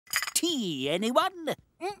tea, anyone?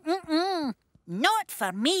 Not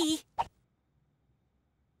for me.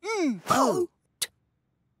 Boat.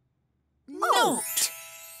 Note.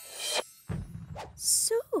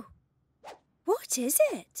 So, what is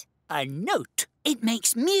it? A note. It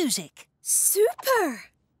makes music. Super!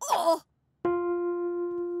 Oh!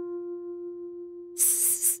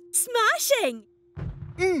 Smashing!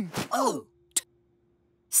 Oat.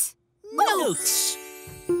 Notes.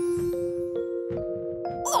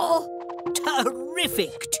 Oh!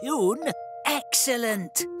 Terrific tune.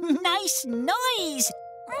 Excellent. Nice noise.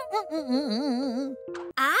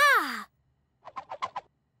 Ah!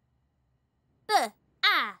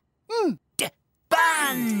 Ah!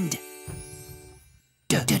 Band.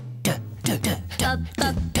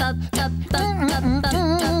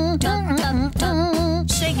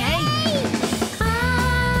 Sing, eh?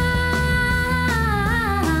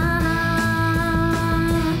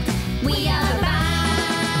 We are a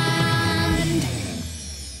band.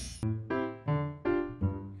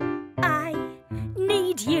 I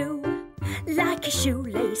need you like a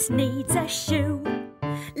shoelace needs a shoe,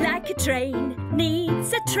 like a train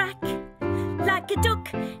needs a track, like a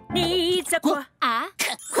duck needs a quack.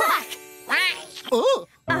 Oh.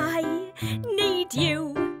 I need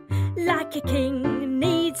you like a king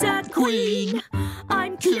needs a queen.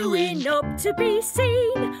 I'm queuing up to be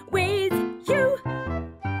seen with you.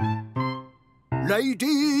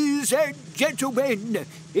 Ladies and gentlemen,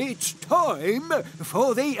 it's time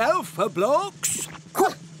for the Alphablocks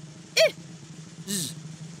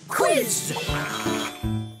quiz.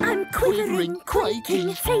 I'm quivering,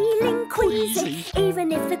 quaking, feeling queasy,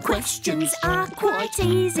 even if the questions are quite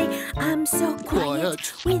easy. I'm so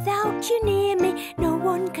quiet, without you near me, no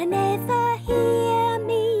one can ever hear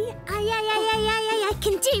me. I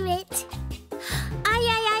can do it.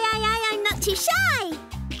 I'm not too shy.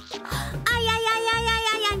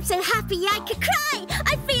 I'm so happy I could cry.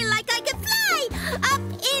 I feel like I could fly up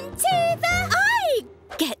into the... I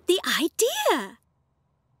get the idea.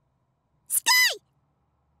 Sky!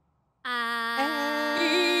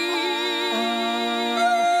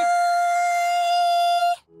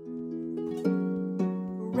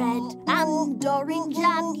 Red and orange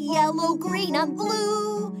and yellow, green and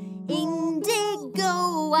blue,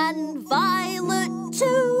 indigo and violet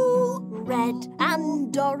too. Red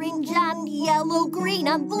and orange and yellow, green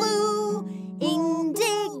and blue,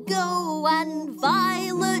 indigo and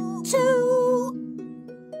violet too.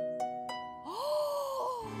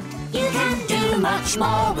 You can do much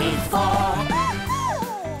more with 4.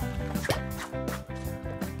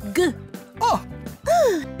 G. Oh.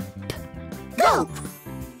 Gulp.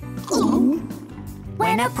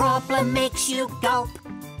 When a problem makes you gulp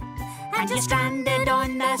and you're stranded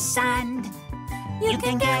on the sand, you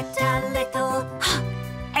can get a little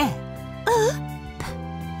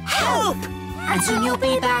help, and soon you'll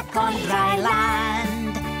be back on dry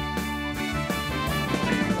land.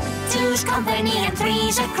 2's company and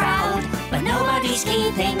 3's a crowd, but nobody's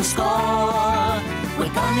keeping score.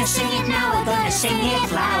 We're gonna sing it now, we're gonna sing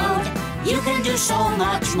it loud. You can do so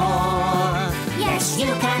much more. Yes,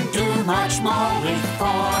 you can do much more with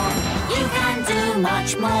 4. You can do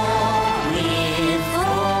much more with 4.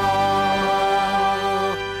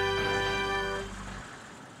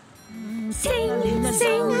 Sing,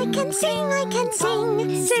 sing, I can sing, I can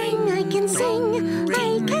sing, sing, I can sing,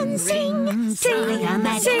 I can sing, sing, I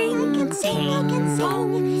can sing, I can sing, I can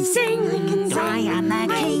sing, sing, I can sing,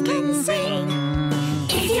 I can sing.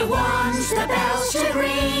 If you want the bells to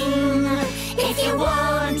ring, if you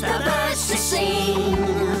want the birds to sing,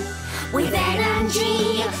 with N and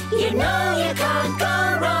G, you know you can't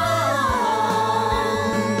go wrong.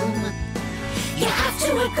 You have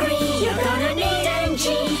to agree, you're gonna need NG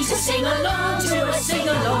to sing along to a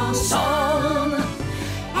sing-along song.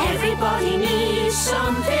 Everybody needs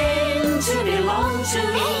something to belong to.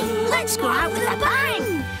 Hey, let's go out with a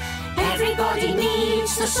bang! Everybody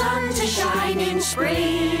needs the sun to shine in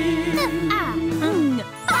spring. Bang!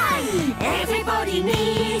 Everybody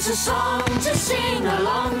needs a song to sing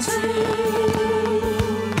along to.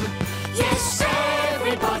 Yes,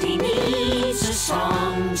 everybody needs a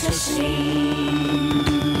song to sing.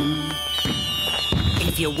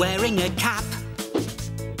 If you're wearing a cap,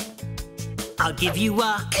 I'll give you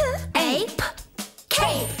a Ape!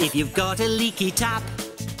 Cape. If you've got a leaky tap,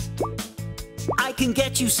 I can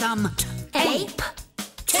get you some Ape!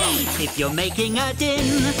 Tape. If you're making a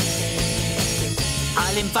din,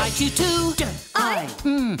 I'll invite you to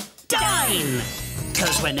dine.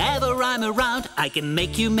 'Cause whenever I'm around, I can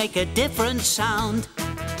make you make a different sound.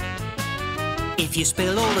 If you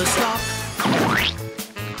spill all the slop,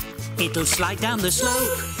 it'll slide down the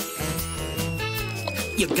slope.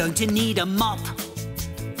 You're going to need a mop,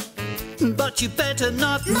 but you better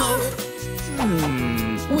not mope.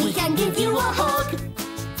 We can give you a hug,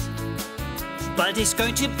 But it's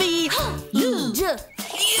going to be huge.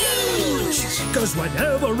 Cause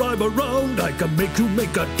whenever I'm around, I can make you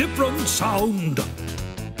make a different sound.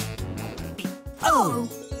 oh.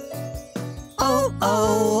 Oh,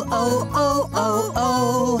 oh, oh, oh, oh,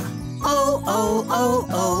 oh. Oh, oh, oh,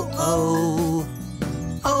 oh, oh.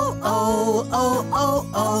 Oh, oh, oh, oh,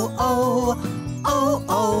 oh, oh. Oh,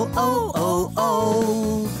 oh, oh, oh,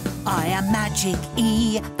 oh. I am Magic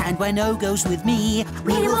E, and when O goes with me,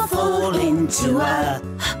 we will fall into a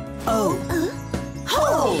O.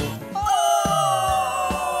 Hole.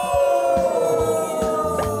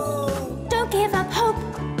 Don't give up hope.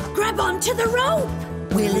 Grab onto the rope.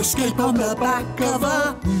 We'll escape on the back of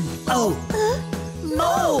a O.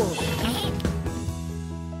 Mole.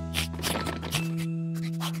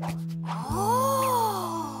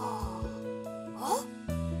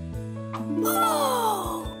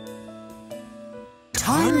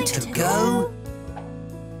 Time to go.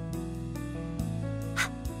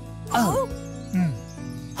 Oh.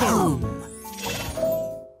 Home.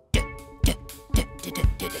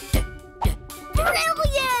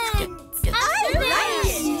 Brilliant!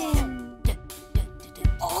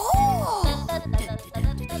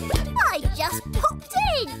 I just popped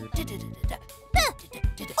in.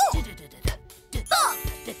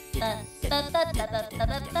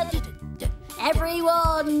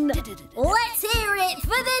 Everyone, let's hear it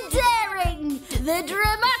for the daring, the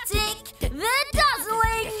dramatic, the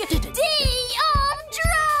dazzling Dion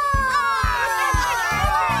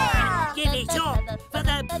Drum! Give it up for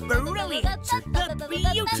the brilliant, the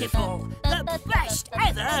beautiful, the best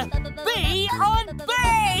ever Bee on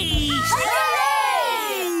Bass!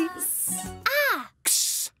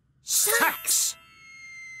 Axe! Sax!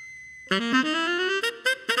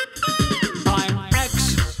 I'm X.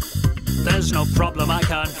 There's no problem I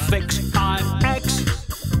can't fix. I'm X.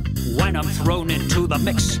 When I'm thrown into the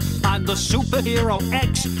mix, I'm the superhero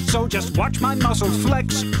X. So just watch my muscles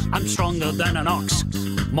flex. I'm stronger than an ox,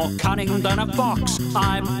 more cunning than a fox.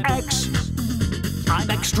 I'm X. I'm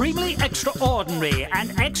extremely extraordinary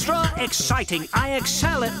and extra exciting. I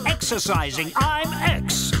excel at exercising. I'm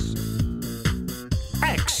X.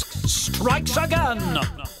 X strikes again.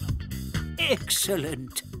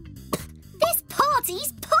 Excellent. This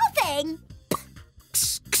party's popping!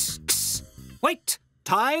 Wait,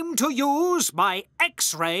 time to use my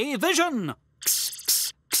X-ray vision.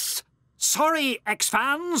 Sorry,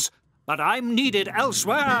 X-fans, but I'm needed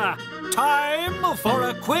elsewhere. Time for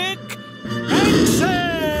a quick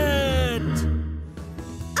exit!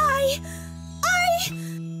 I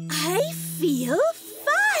feel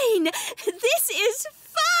fine! This is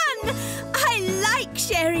fun! I like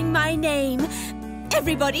sharing my name.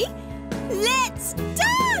 Everybody, let's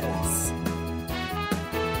dance!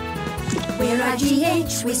 We're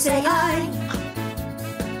IGH, we say I.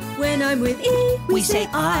 When I'm with E, We say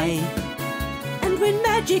I. And when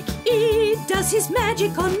Magic E does his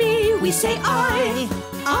magic on me, we say I.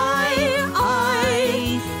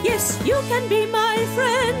 Yes, you can be my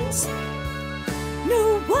friends.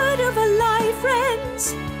 No word of a lie,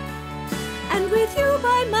 friends. And with you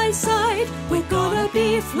by my side, we're gonna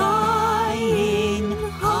be flying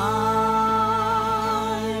high.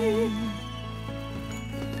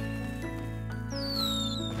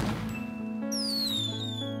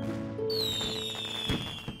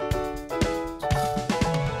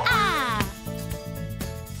 Ah!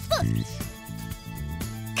 Foot.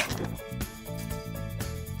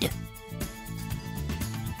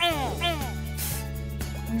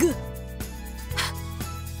 G.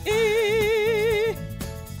 E.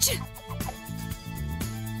 Ch.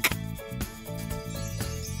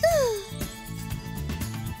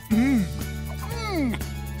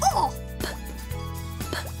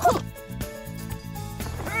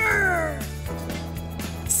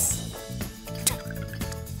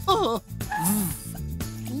 Oh.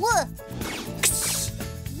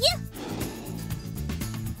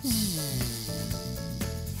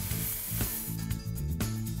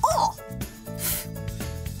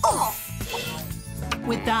 Oh.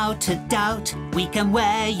 Without a doubt, we can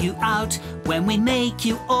wear you out when we make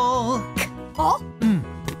you all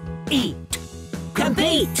eat.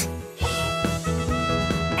 Compete!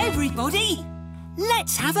 Everybody,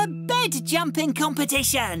 let's have a bed jumping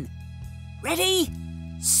competition. Ready,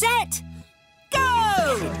 set,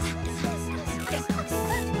 go!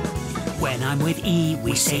 When I'm with E,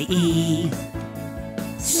 we say E.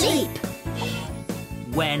 Sleep.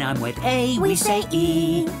 When I'm with A, we say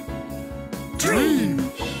E.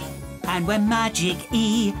 Dream. And when Magic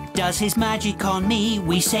E does his magic on me,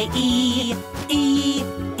 we say E, E,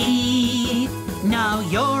 E. Now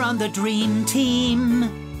you're on the dream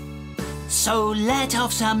team, so let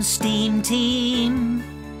off some steam, team.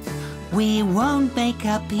 We won't make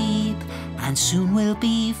a peep, and soon we'll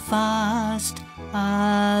be fast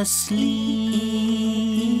asleep.